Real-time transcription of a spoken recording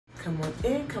Come on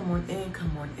in, come on in,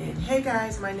 come on in. Hey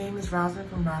guys, my name is Rosalind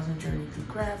from Rosalind Journey Through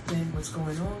Crafting. What's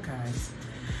going on, guys?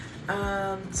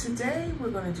 Today we're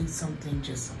going to do something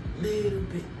just a little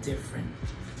bit different.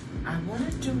 I want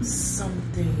to do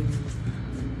something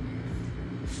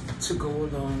to go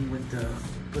along with the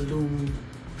balloon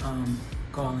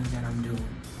garland that I'm doing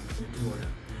with daughter.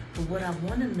 But what I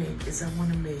want to make is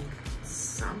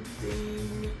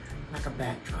something like a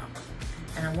backdrop.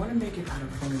 And I want to make it out of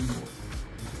foam board.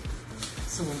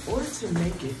 So in order to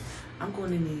make it, I'm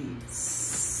going to need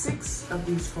 6 of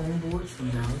these foam boards from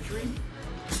Dollar Tree.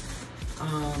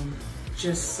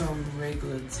 Just some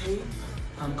regular tape,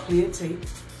 clear tape.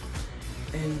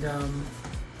 And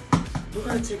we're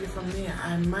going to take it from there.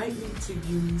 I might need to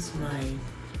use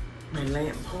my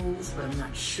lamp poles, but I'm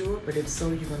not sure. But if so,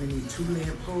 you're going to need 2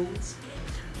 lamp poles.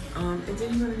 And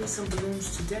then you're going to need some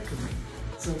balloons to decorate.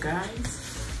 So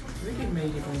guys, we're getting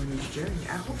ready to go on this journey.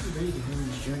 I hope you're ready to go on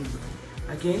this journey with me.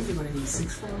 Again, you're going to need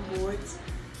 6 foam boards,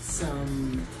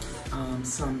 some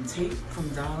tape from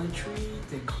Dollar Tree,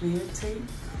 the clear tape,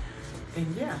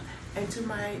 and yeah. And to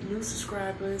my new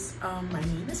subscribers, my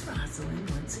name is Rosalind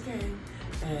once again,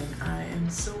 and I am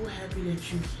so happy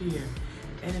that you're here.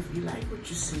 And if you like what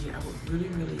you see, I would really,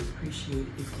 really appreciate it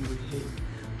if you would hit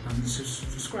the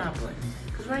subscribe button.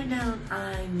 Because right now,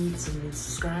 I need some new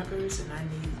subscribers, and I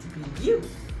need it to be you.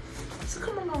 So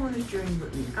come along on this journey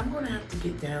with me. I'm going to have to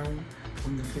get down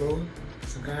on the floor.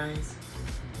 So guys,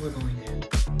 we're going down.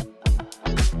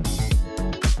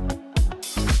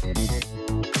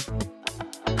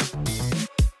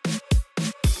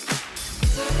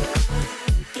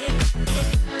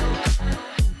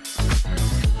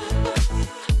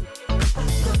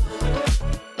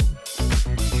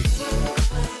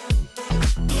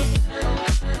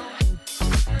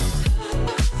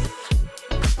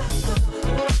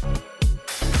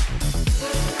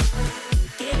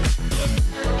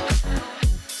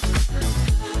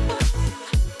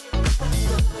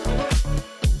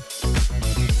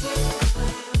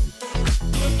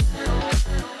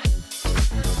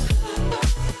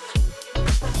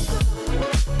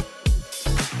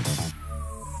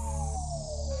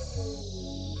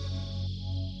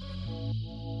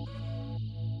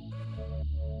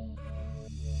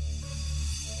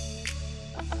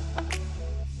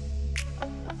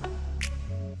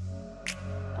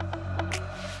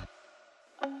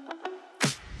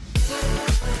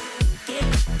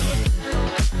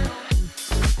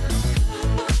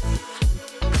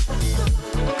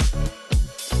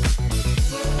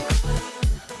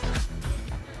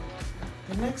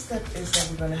 The next step is that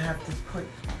we're going to have to put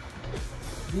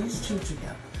these 2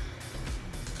 together.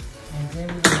 And then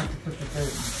we're going to have to put the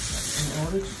third one together. In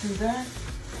order to do that,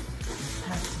 it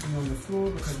has to be on the floor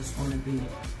because it's going to be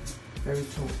very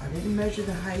tall. I didn't measure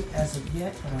the height as of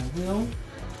yet, but I will.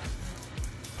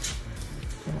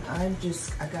 And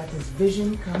I got this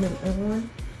vision coming on.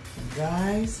 And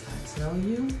guys, I tell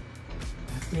you,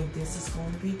 I think this is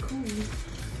going to be cool.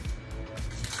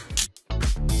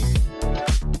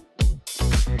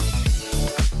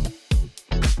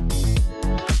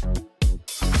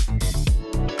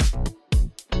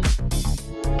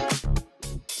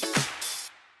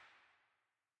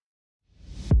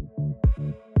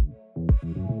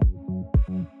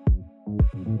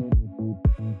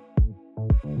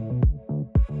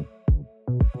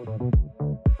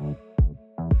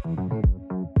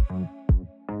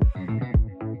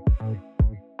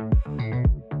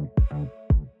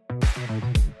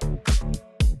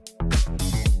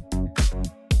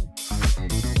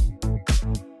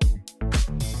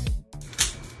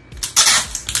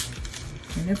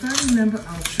 And if I remember,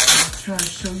 I'll try to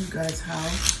show you guys how,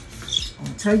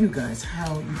 I'll tell you guys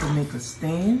how you can make a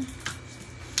stand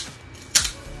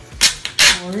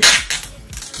for it.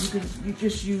 You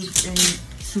just use any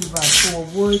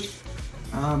 2x4 wood,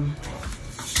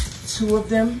 2 of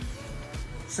them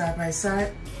side by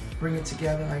side, bring it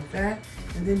together like that,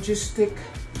 and then just stick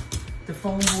the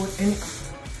foam board in it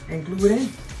and glue it in.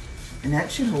 And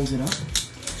that should hold it up.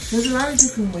 There's a lot of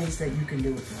different ways that you can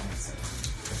do it, guys.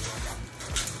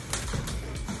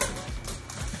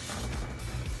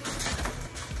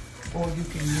 Or you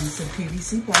can use some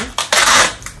PVC pipe.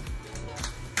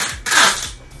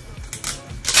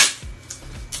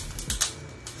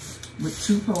 With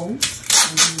 2 poles,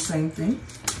 and do the same thing.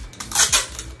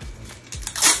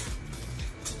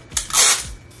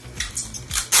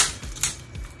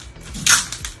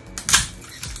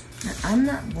 Now, I'm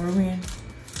not worrying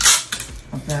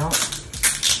about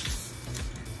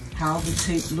how the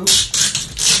tape looks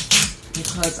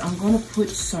because I'm going to put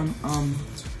some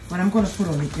When I'm going to put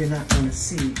on it, you're not going to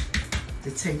see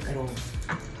the tape at all.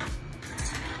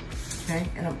 okay?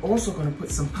 And I'm also gonna put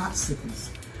some popsicles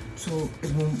so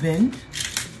it won't bend.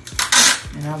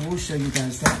 And I will show you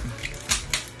guys that.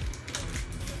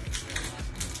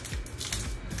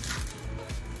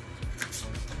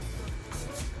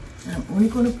 And I'm only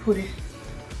gonna put it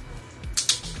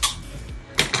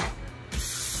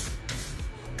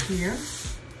here.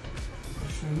 I'll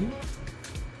show you.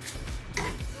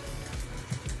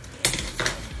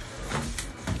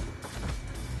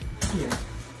 Here,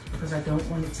 because I don't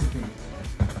want it to bend.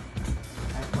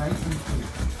 Like right in here.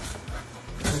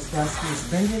 Because that's where it's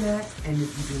bending at, and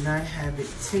if you do not have it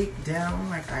taped down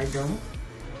like I don't,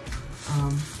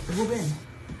 it will bend.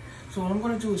 So what I'm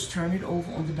going to do is turn it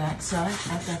over on the back side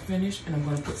after I finish, and I'm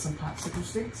going to put some popsicle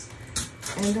sticks.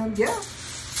 And yeah,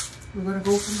 we're going to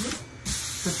go from here.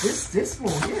 But this bowl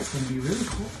here is going to be really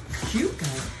cool, cute,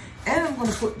 guys. And I'm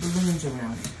going to put balloons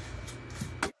around it.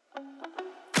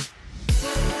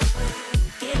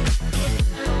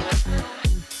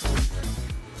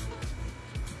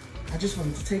 I just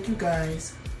wanted to take you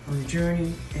guys on a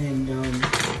journey and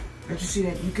let you see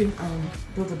that you can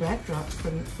build a backdrop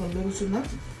for little to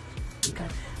nothing.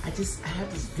 I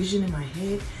have this vision in my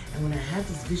head, and when I have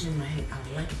this vision in my head,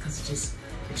 I like it because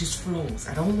it just flows.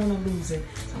 I don't want to lose it,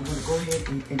 so I'm going to go ahead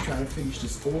and try to finish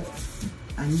this off.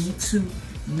 I need to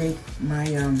make my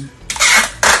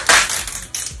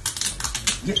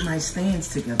get my stands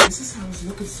together. This is how it's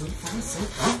looking so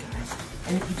far, guys.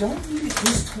 And if you don't need it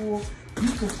this tall, you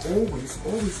can always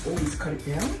cut it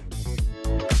down.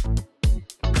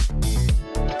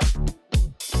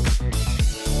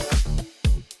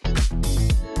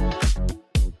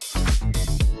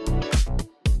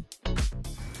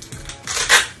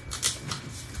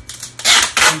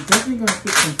 I'm definitely going to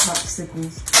put some popsicle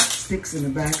sticks in the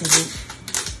back of it,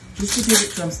 just to give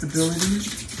it some stability,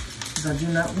 because I do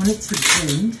not want it to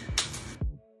bend.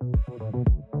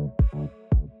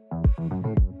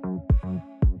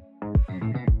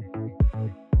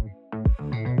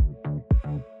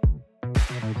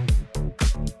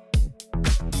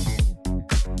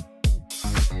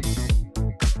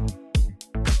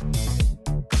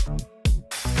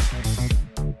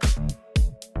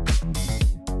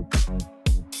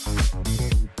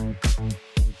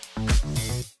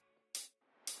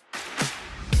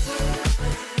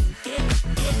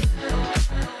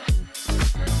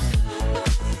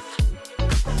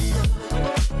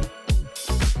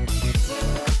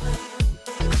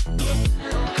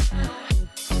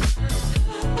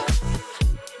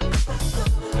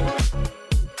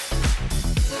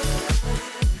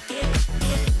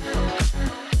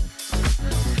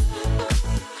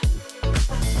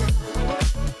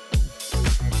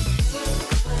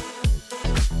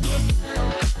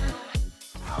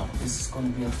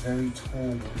 Going to be a very tall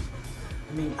one.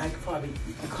 I mean, I could probably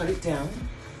cut it down.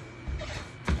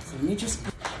 So let me just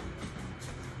put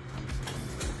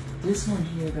this one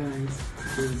here, guys,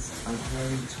 is a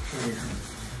very tall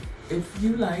one. If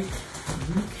you like,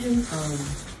 you can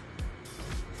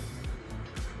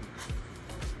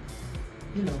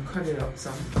you know, cut it up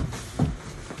some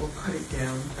or cut it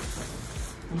down.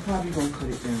 I'm probably gonna cut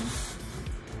it down.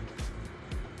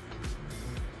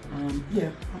 Yeah,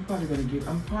 I'm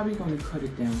probably gonna cut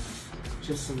it down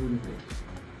just a little bit.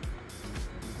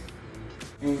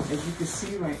 And as you can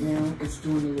see right now, it's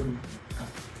doing a little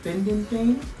bending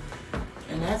thing.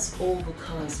 And that's all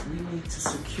because we need to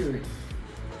secure it.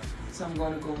 So I'm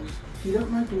gonna go heat up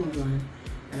my glue gun,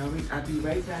 and I'll be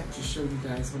right back to show you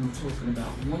guys what I'm talking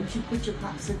about. Once you put your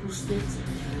popsicle sticks,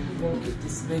 you won't get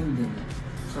this bending.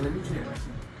 So let me do that right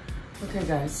now. Okay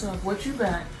guys, so I've brought you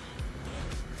back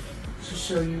to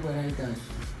show you what I done.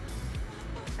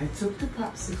 I took the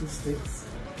popsicle sticks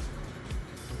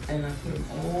and I put them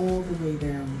all the way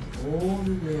down, all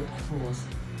the way across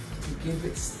to give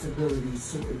it stability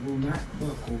so it will not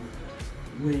buckle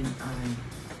when I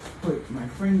put my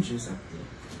fringes up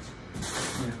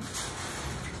there. Now,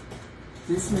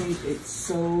 this made it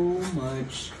so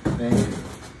much better.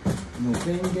 No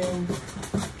bending.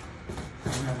 I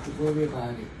don't have to worry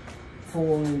about it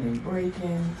falling and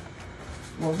breaking.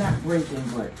 Well, not breaking,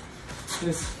 but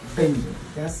just bending.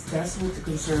 That's what the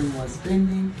concern was,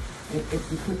 bending. And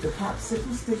if you put the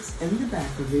popsicle sticks in the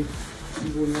back of it,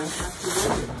 you will not have to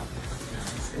worry about that,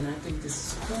 guys. And I think this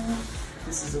is cool.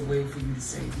 This is a way for you to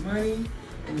save money,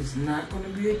 and it's not going to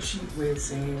be a cheap way of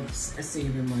saving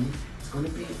money. It's going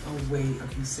to be a way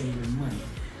of you saving money,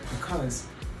 because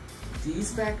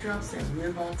these backdrops that we're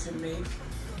about to make,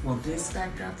 well, this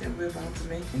backdrop that we're about to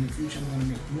make, in the future I'm going to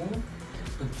make more.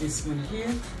 But this one here,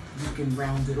 you can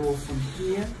round it off from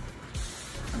here,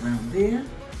 around there,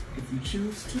 if you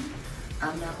choose to.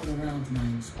 I'm not going to round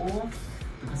mine off.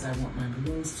 because I want my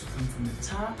balloons to come from the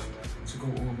top to go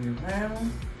all the way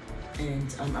around.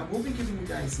 And I will be giving you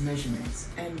guys measurements.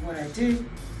 And what I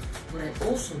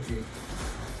also did,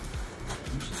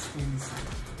 let me just spin this out.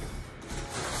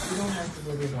 You don't have to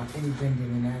worry about any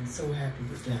bending, and I'm so happy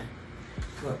with that.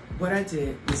 But what I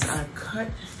did is I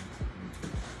cut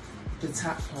the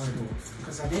top part off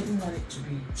because I didn't want it to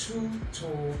be too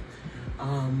tall.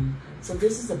 So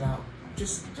this is about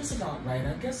just about right.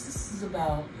 I guess this is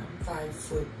about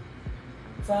 5'5".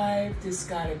 This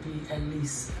gotta be at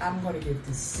least, I'm gonna give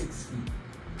this 6 feet.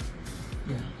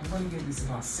 Yeah, I'm gonna give this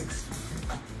about 6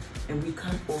 feet. And we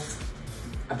cut off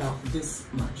about this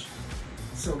much.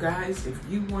 So guys, if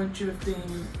you want your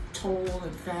thing tall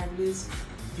and fabulous,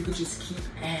 you can just keep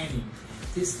adding.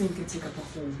 This thing can take up a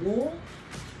whole wall.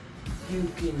 You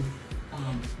can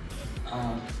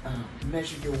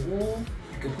measure your wall.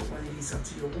 You can put one of these up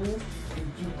to your wall,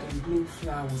 and you can glue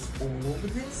flowers all over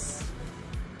this.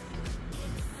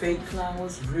 Fake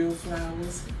flowers, real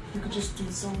flowers. You can just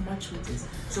do so much with this.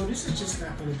 So this is just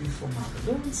not going to be for my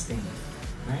balloon stand,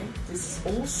 right? This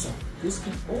can also be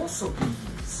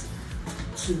used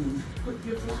to put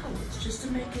your flowers, just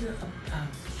to make it a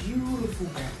beautiful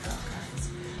backdrop, guys.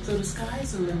 So the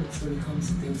sky's the limit when it comes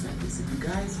to things like this. If you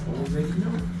guys already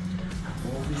know,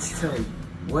 I always tell you,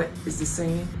 what is the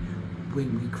saying?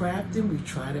 When we craft them, we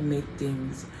try to make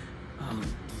things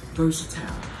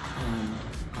versatile,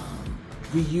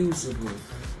 reusable.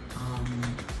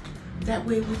 That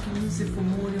way we can use it for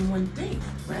more than one thing,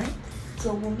 right?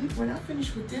 So when I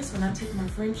finish with this, when I take my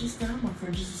fringes down, my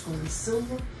fringes is going to be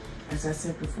silver. As I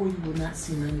said before, you will not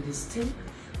see none of this tape.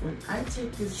 When I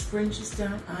take these fringes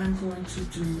down, I'm going to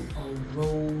do a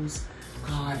rose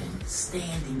garden,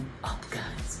 standing up,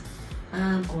 guys.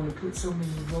 I'm going to put so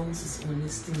many roses on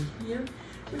this thing here,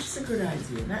 which is a good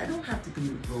idea. Now, it don't have to be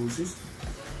roses.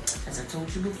 As I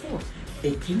told you before,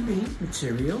 it can be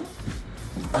material,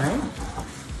 right?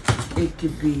 It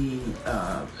could be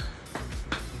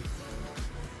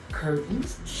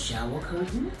curtains, shower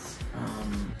curtains,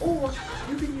 or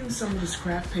you can use some of this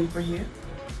craft paper here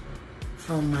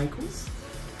from Michaels.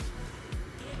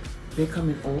 They come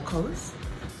in all colors.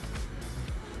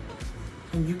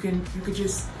 And you could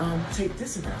just take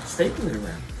this around, staple it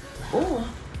around, or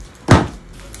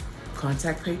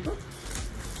contact paper,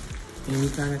 any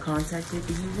kind of contact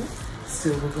paper you want,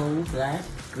 silver, gold, black,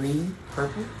 green,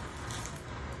 purple.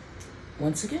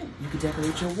 Once again, you can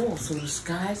decorate your wall. So the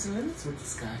sky's the limit with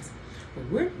this, guys. But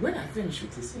we're not finished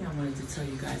with this thing. I wanted to tell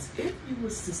you guys, if you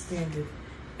was to stand it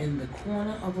in the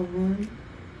corner of a room,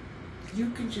 you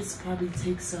can just probably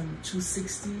take some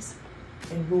 260s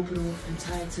and rope it off and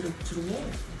tie it to the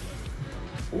wall.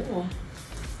 Or,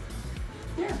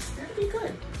 yeah, that'd be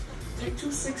good. Take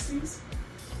 260s,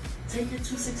 take your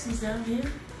 260s down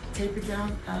here, tape it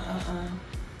down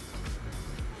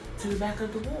to the back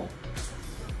of the wall.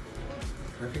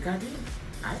 Perfect idea.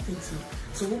 I think so.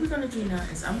 So what we're gonna do now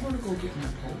is I'm gonna go get my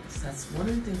poles. That's one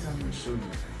of the things I'm gonna show you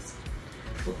guys.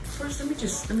 But first, let me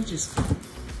just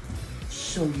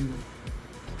show you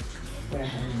what I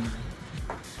had in mind.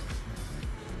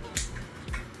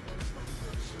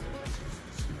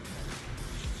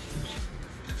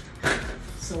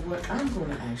 So what I'm going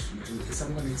to actually do is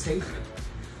I'm going to take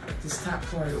this top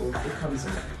part off. It comes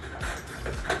off.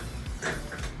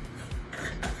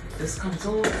 This comes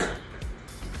off.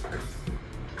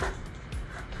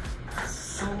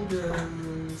 So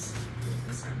does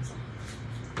this comes off.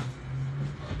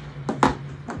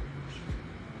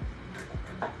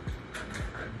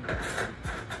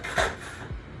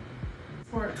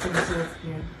 Part comes off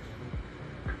here.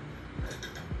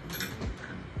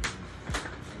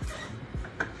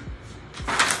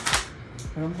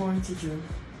 What I'm going to do,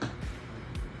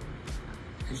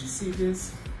 as you see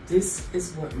this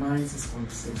is what mine is going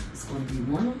to sit. It's going to be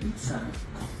one on each side.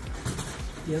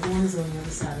 The other one is on the other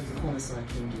side of the corner, so I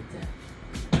can't get that.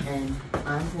 And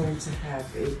I'm going to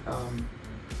have it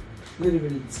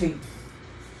literally taped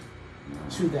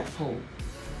to that pole.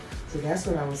 So that's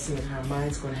what I was saying, how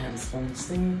mine's going to have its own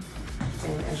stand.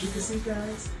 And as you can see,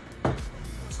 guys,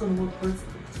 it's going to work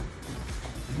perfectly.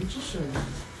 Let me just show you.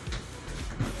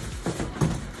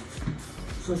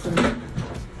 So it's going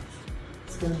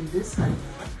to be this height.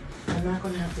 I'm not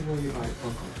going to have to worry about it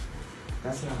buckle.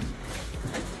 That's what I mean.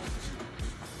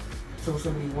 So it's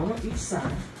going to be one on each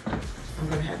side. I'm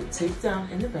going to have it taped down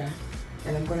in the back,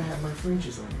 and I'm going to have my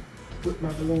fringes on it with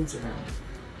my balloons around it.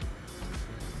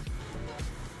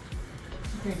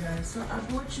 Okay guys, so I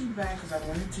brought you back because I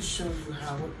wanted to show you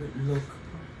how it would look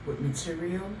with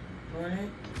material on it.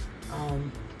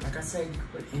 Like I said, you can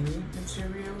put any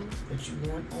material that you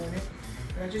want on it.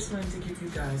 But I just wanted to give you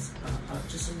guys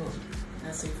just a look.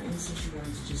 Now say for instance you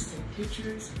wanted to just take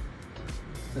pictures,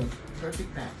 the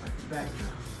perfect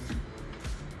backdrop.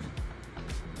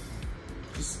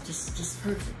 Just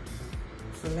perfect.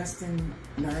 For less than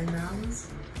 $9,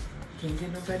 you can't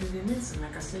get no better than this. And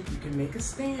like I said, you can make a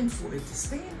stand for it to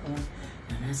stand on.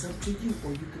 Now that's up to you.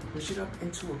 Or you can push it up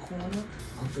into a corner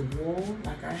of the wall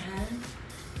like I have.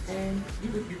 And you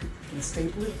can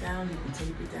staple it down, you can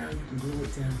tape it down, you can glue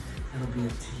it down. That'll be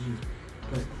up to you.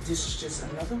 But this is just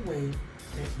another way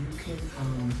that you can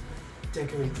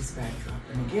decorate this backdrop.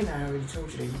 And again, I already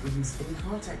told you that you can use any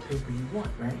contact paper you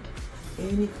want, right?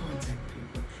 Any contact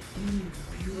paper. Any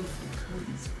beautiful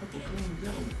curtains, purple, green,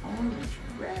 yellow, orange,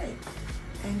 red.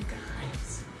 And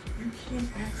guys, you can't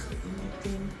ask for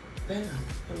anything better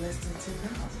for less than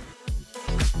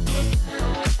 $10.